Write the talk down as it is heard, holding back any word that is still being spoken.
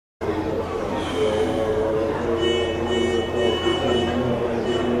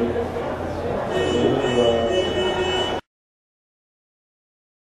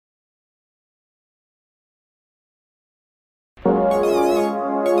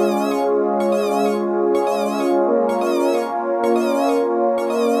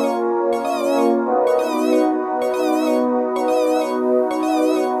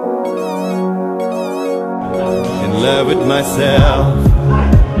myself,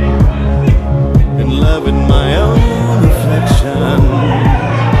 in love with my own reflection,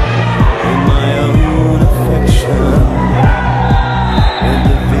 in my own affection, in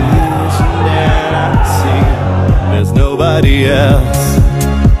the vision that I see. There's nobody else.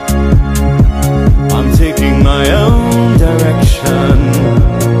 I'm taking my own direction.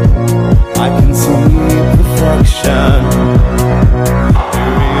 I can see perfection.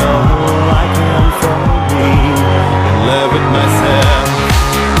 Doing all I can for me, in love with myself.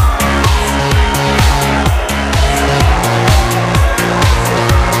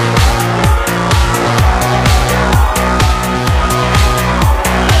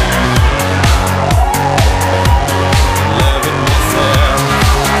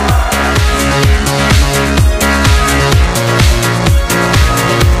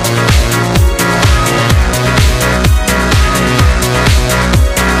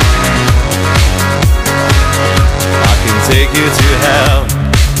 Take you to hell.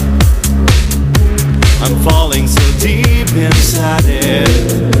 I'm falling so deep inside it,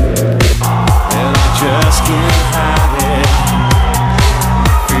 and I just can't hide it.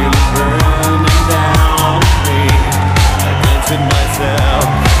 Feel it burning down on me. I dance with myself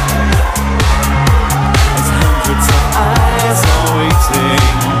as hundreds of eyes are waiting.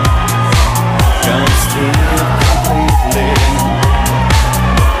 Can't sleep completely,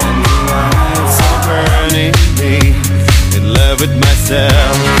 and the lights are burning me. In love with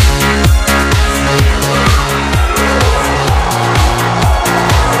myself.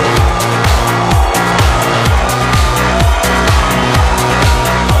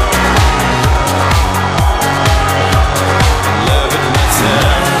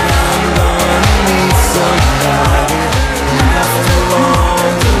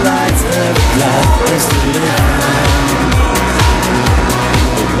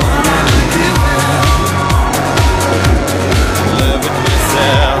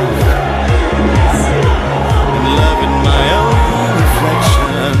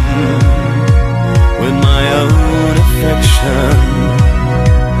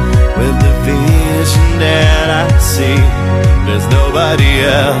 With the vision that I see, there's nobody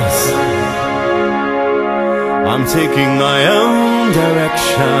else. I'm taking my own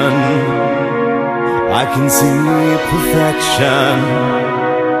direction. I can see perfection.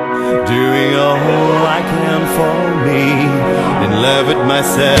 Doing all I can for me, in love with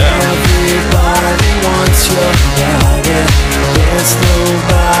myself. Everybody wants your body. There's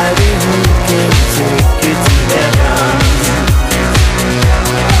nobody who can take it to heaven.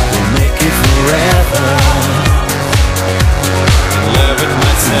 We'll make it forever. In love with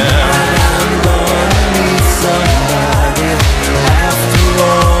myself. I'm gonna need somebody. After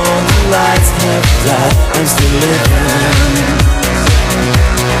all the lights have died, I'm still living.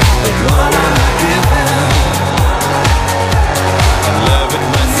 But what am I giving? In love with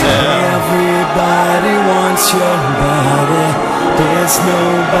myself. Everybody wants your body. There's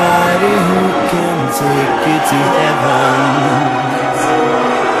nobody who can take it to heaven.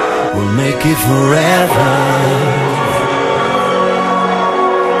 We'll make it forever.